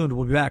 Stay tuned.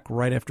 We'll be back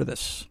right after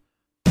this.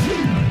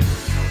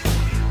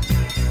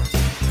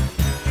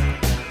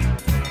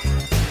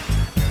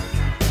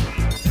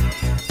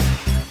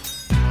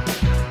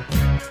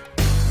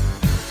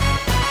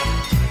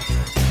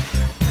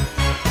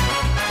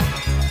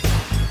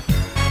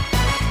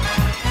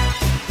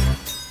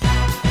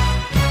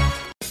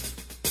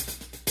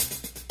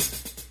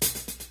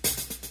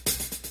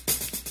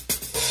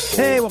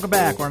 Hey, welcome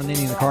back. Ron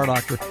Ananian, the Car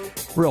Doctor.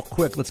 Real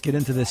quick, let's get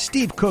into this.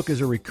 Steve Cook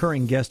is a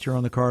recurring guest here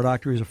on the Car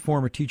Doctor. He's a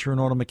former teacher in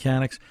auto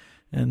mechanics,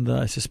 and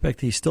I suspect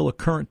he's still a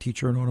current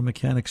teacher in auto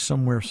mechanics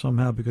somewhere,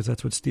 somehow, because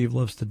that's what Steve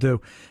loves to do.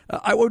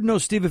 I wouldn't know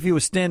Steve if he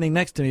was standing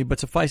next to me, but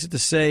suffice it to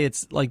say,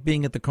 it's like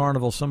being at the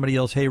carnival. Somebody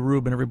yells, "Hey,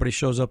 Rube," and everybody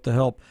shows up to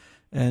help.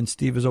 And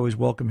Steve is always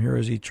welcome here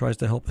as he tries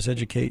to help us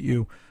educate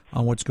you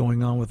on what's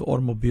going on with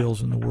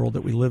automobiles in the world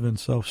that we live in.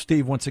 So,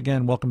 Steve, once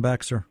again, welcome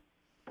back, sir.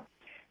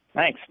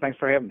 Thanks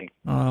for having me.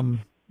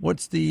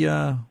 What's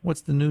the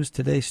news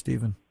today,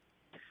 Stephen?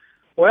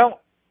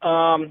 Well,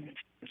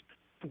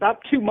 about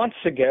 2 months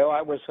ago,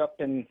 I was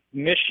up in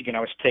Michigan. I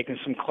was taking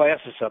some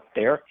classes up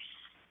there,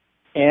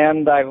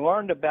 and I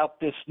learned about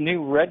this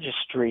new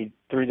registry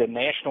through the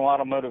National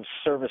Automotive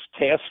Service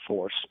Task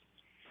Force.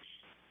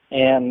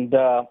 And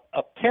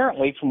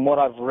apparently, from what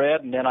I've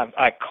read, and then I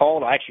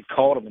actually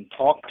called them and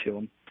talked to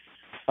them,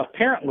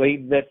 apparently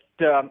that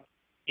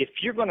if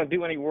you're going to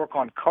do any work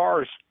on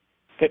cars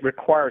that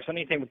requires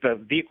anything with the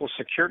vehicle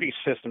security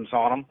systems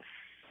on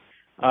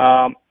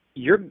them,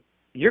 you're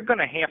going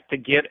to have to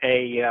get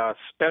a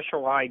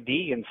special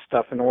ID and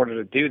stuff in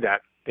order to do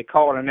that. They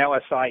call it an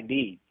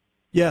LSID.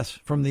 Yes,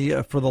 from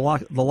the for the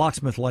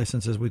locksmith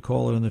license, as we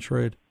call it in the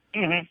trade.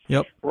 Mm-hmm.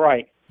 Yep.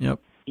 Right. Yep.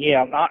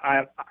 Yeah.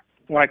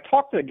 When I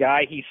talked to the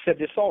guy, he said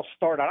this all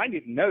started. I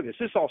didn't know this.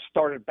 This all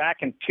started back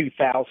in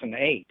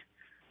 2008.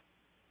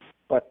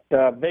 But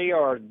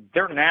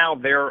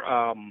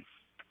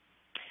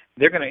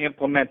they're going to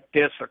implement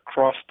this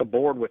across the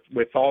board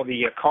with all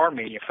the car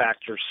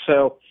manufacturers.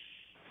 So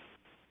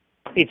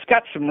it's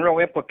got some real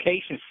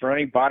implications for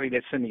anybody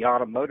that's in the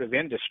automotive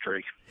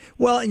industry.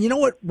 Well, and you know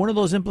what? One of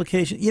those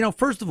implications,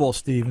 first of all,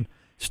 Steve,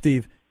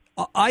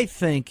 I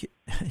think,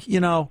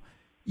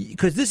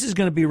 because this is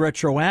going to be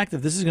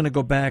retroactive. This is going to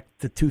go back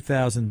to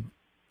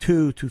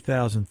 2002,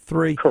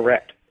 2003.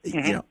 Correct.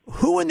 Mm-hmm.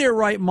 Who in their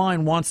right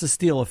mind wants to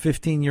steal a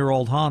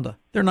 15-year-old Honda?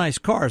 They're nice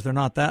cars. They're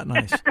not that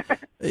nice.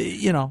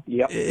 Yep.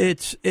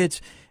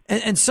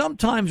 And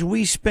sometimes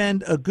we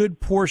spend a good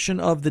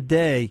portion of the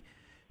day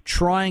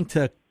trying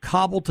to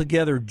cobbled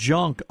together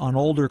junk on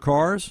older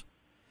cars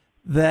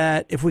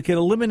that if we could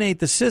eliminate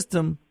the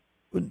system,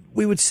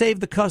 we would save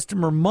the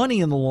customer money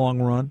in the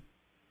long run.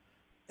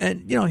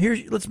 And,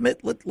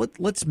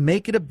 let's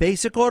make it a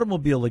basic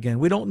automobile again.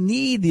 We don't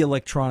need the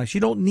electronics.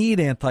 You don't need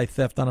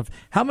anti-theft on it.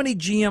 How many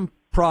GM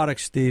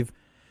products, Steve,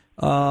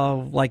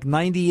 like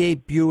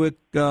 98 Buick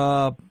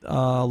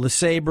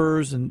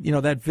LeSabres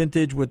and, that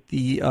vintage with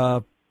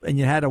the and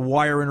you had a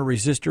wire in a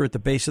resistor at the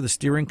base of the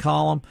steering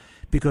column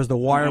because the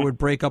wire would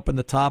break up in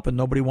the top and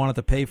nobody wanted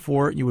to pay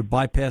for it. You would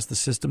bypass the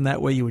system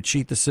that way. You would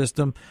cheat the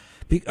system.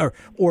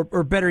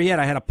 Or better yet,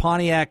 I had a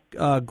Pontiac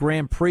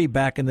Grand Prix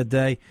back in the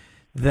day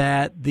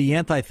that the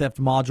anti-theft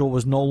module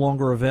was no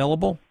longer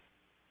available,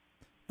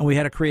 and we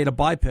had to create a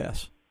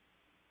bypass.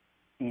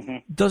 Mm-hmm.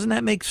 Doesn't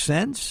that make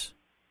sense?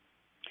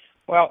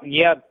 Well,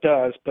 yeah, it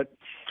does. But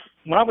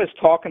when I was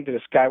talking to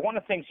this guy, one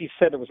of the things he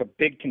said that was a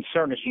big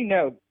concern is,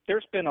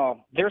 there's been a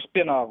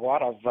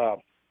lot of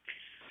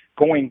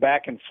going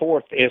back and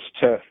forth as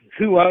to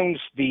who owns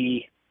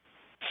the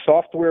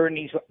software in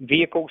these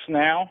vehicles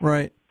now,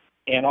 right?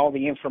 And all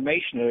the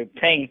information they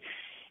obtain.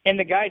 And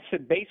the guy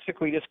said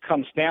basically this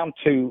comes down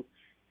to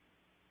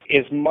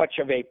as much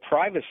of a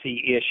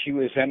privacy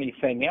issue as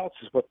anything else,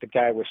 is what the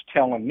guy was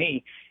telling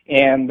me.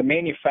 And the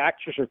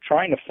manufacturers are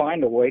trying to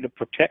find a way to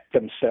protect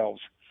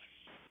themselves.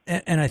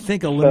 And I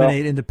think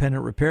eliminate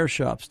independent repair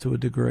shops to a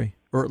degree,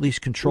 or at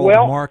least control the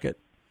market.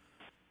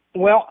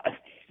 Well,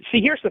 see,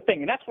 here's the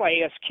thing, and that's why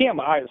I asked him.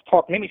 I was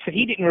talking to him. He said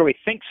he didn't really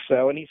think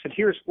so, and he said,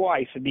 here's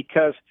why. He said,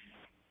 because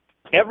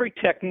every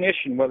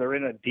technician, whether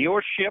in a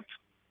dealership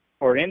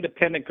or an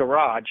independent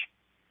garage,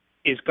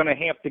 is going to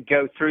have to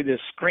go through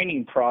this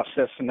screening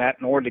process and that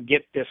in order to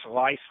get this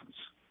license,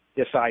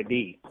 this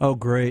ID. Oh,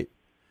 great.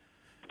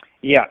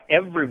 Yeah,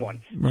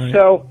 everyone. Right.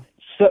 So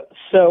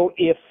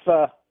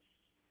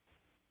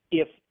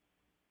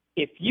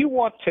if you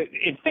want to,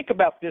 and think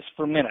about this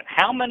for a minute,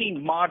 how many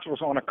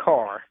modules on a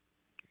car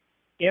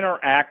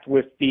interact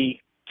with the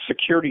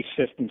security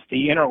systems,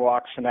 the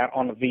interlocks and that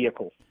on the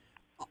vehicle?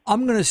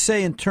 I'm going to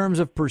say in terms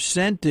of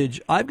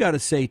percentage, I've got to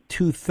say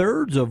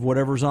 2/3 of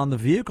whatever's on the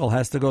vehicle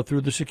has to go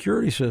through the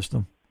security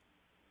system.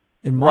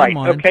 In my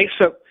mind. Okay.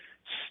 So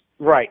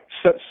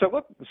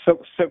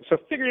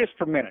figure this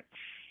for a minute.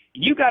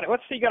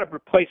 Let's say you got to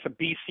replace a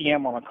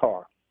BCM on a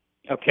car.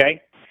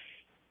 Okay.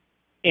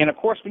 And of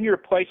course, when you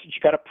replace it, you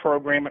got to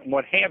program it and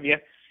what have you.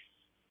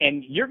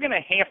 And you're going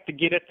to have to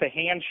get it to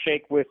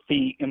handshake with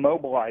the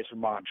immobilizer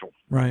module.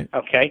 Right.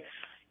 Okay.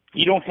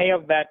 You don't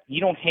have that.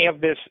 You don't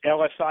have this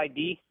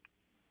LSID.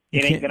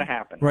 It ain't going to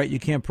happen. Right. You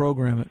can't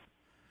program it.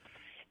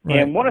 Right.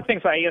 And one of the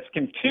things I asked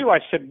him too, I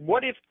said,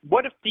 what if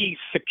the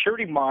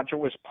security module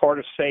was part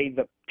of, say,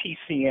 the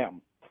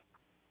PCM?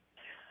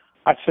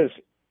 I says,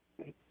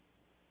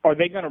 are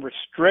they going to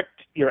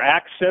restrict your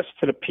access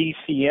to the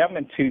PCM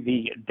and to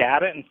the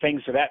data and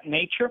things of that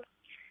nature?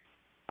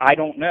 I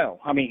don't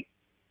know. I mean,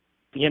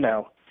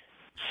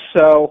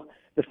 So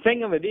the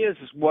thing of it is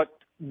what's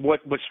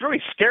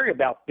really scary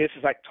about this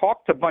is I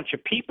talked to a bunch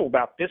of people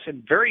about this,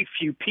 and very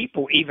few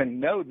people even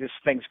know this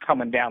thing's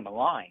coming down the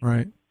line.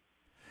 Right.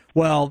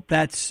 Well,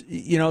 that's,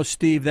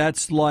 Steve,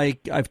 that's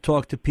like I've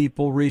talked to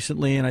people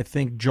recently, and I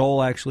think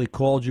Joel actually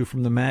called you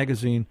from the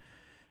magazine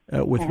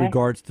with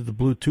regards to the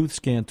Bluetooth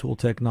scan tool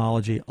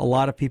technology. A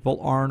lot of people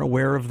aren't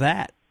aware of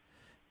that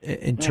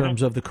in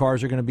terms of the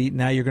cars are going to be,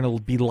 now you're going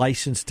to be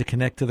licensed to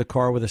connect to the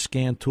car with a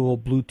scan tool,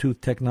 Bluetooth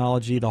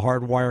technology. The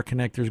hardwire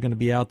connector is going to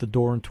be out the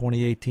door in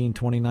 2018,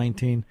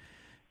 2019.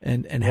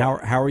 And how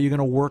are you going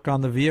to work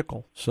on the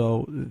vehicle?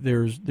 So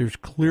there's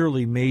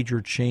clearly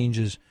major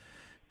changes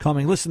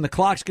coming. Listen, the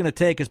clock's going to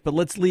take us, but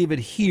let's leave it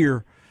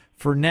here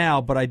for now.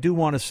 But I do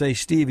want to say,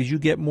 Steve, as you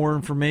get more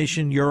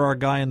information, you're our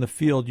guy in the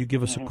field. You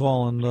give us a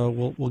call, and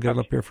we'll get it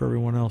up here for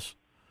everyone else.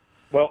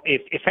 Well,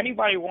 if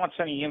anybody wants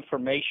any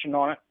information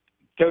on it,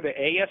 go to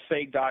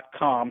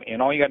ASA.com,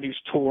 and all you got to do is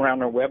tool around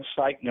their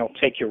website, and it'll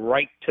take you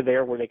right to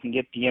there where they can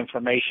get the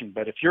information.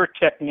 But if you're a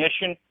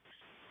technician,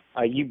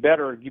 you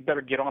better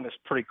get on this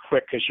pretty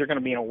quick, because you're going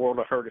to be in a world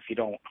of hurt if you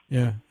don't.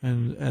 Yeah,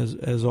 and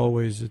as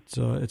always, it's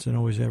an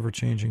always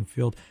ever-changing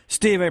field.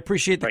 Steve, I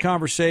appreciate the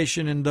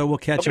conversation, and we'll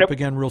catch up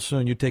again real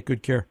soon. You take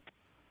good care.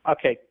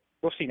 Okay,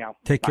 we'll see now.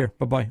 Take care.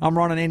 Bye-bye. I'm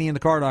Ron Ananian, the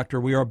Car Doctor.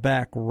 We are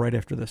back right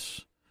after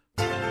this.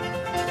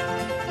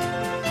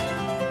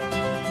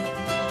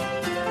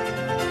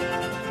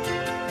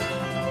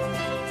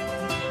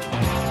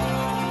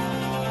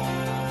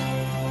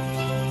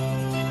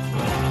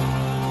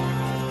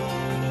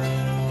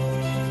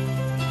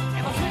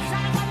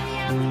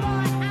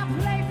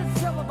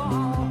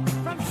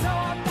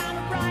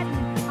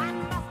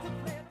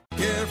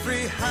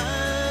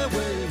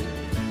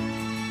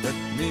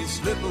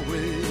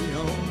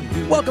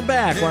 Welcome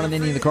back, Ron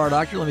Ananian, the Car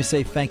Doctor. Let me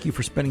say thank you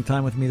for spending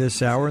time with me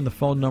this hour. And the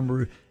phone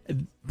number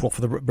Well,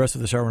 for the rest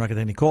of this hour, we're not going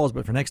to get any calls,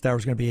 but for next hour,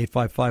 it's going to be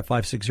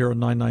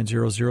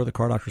 855-560-9900. The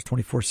Car Doctor's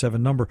 24/7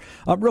 number.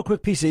 Real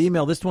quick piece of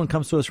email. This one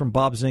comes to us from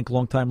Bob Zink,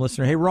 longtime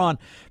listener. Hey, Ron,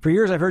 for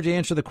years I've heard you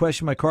answer the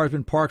question, my car's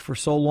been parked for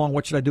so long,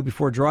 what should I do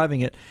before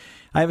driving it?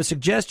 I have a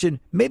suggestion.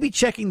 Maybe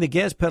checking the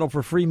gas pedal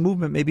for free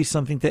movement may be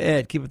something to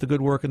add. Keep up the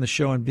good work in the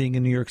show, and being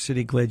in New York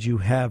City, glad you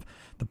have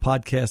the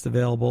podcast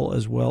available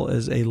as well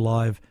as a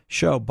live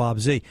show. Bob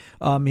Z.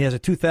 He has a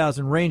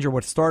 2000 Ranger.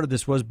 What started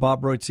this was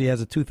Bob writes he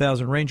has a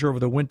 2000 Ranger. Over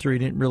the winter, he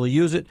didn't really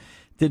use it.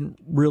 Didn't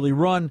really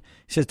run.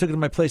 He says, took it to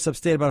my place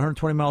upstate, about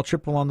 120-mile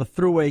trip along the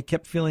thruway.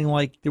 Kept feeling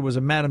like there was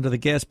a mat under the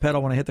gas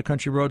pedal when I hit the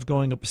country roads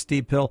going up a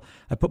steep hill.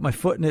 I put my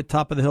foot in it,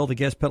 top of the hill. The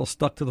gas pedal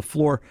stuck to the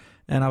floor,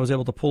 and I was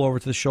able to pull over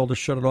to the shoulder,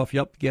 shut it off.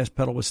 Yep, the gas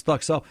pedal was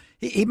stuck. So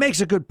he makes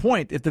a good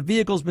point. If the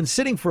vehicle's been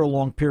sitting for a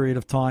long period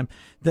of time,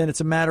 then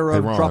it's a matter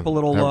of Ron, drop a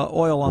little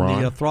oil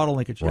on the throttle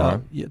linkage.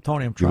 Ron,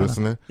 Tony, I'm trying you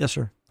listening? Yes,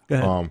 sir. Go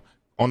ahead.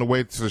 On the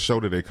way to the show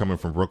today, coming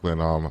from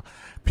Brooklyn,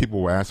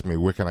 people were asking me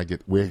where can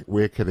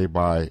they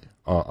buy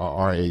a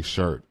RA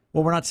shirt.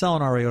 Well, we're not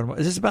selling RA.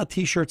 Is this about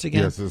T-shirts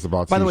again? Yes, it's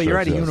about T-shirts. By the way, you're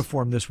out of yes.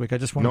 uniform this week. I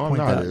just want to point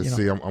No, I'm that not. out.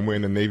 See, I'm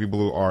wearing the navy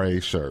blue RA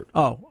shirt.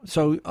 Oh,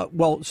 so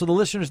so the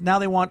listeners now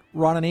they want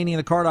Ron and Annie and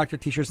the Car Doctor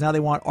T-shirts. Now they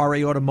want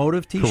RA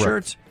Automotive T-shirts.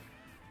 Correct.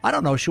 I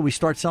don't know. Should we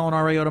start selling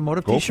RA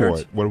Automotive Go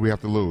T-shirts? for it. What do we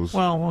have to lose?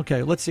 Well,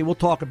 okay. Let's see. We'll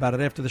talk about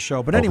it after the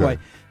show. But anyway,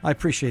 I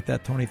appreciate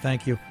that, Tony.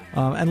 Thank you.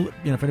 And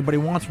if anybody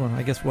wants one,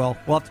 I guess we'll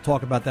have to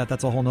talk about that.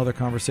 That's a whole other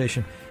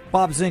conversation.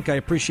 Bob Zink, I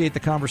appreciate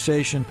the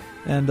conversation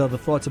and the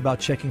thoughts about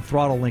checking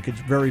throttle linkage.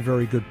 Very,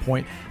 very good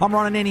point. I'm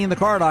Ron Ananian, the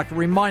Car Doctor,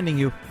 reminding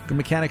you, good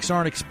mechanics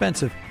aren't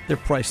expensive. They're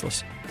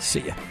priceless. See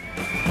ya.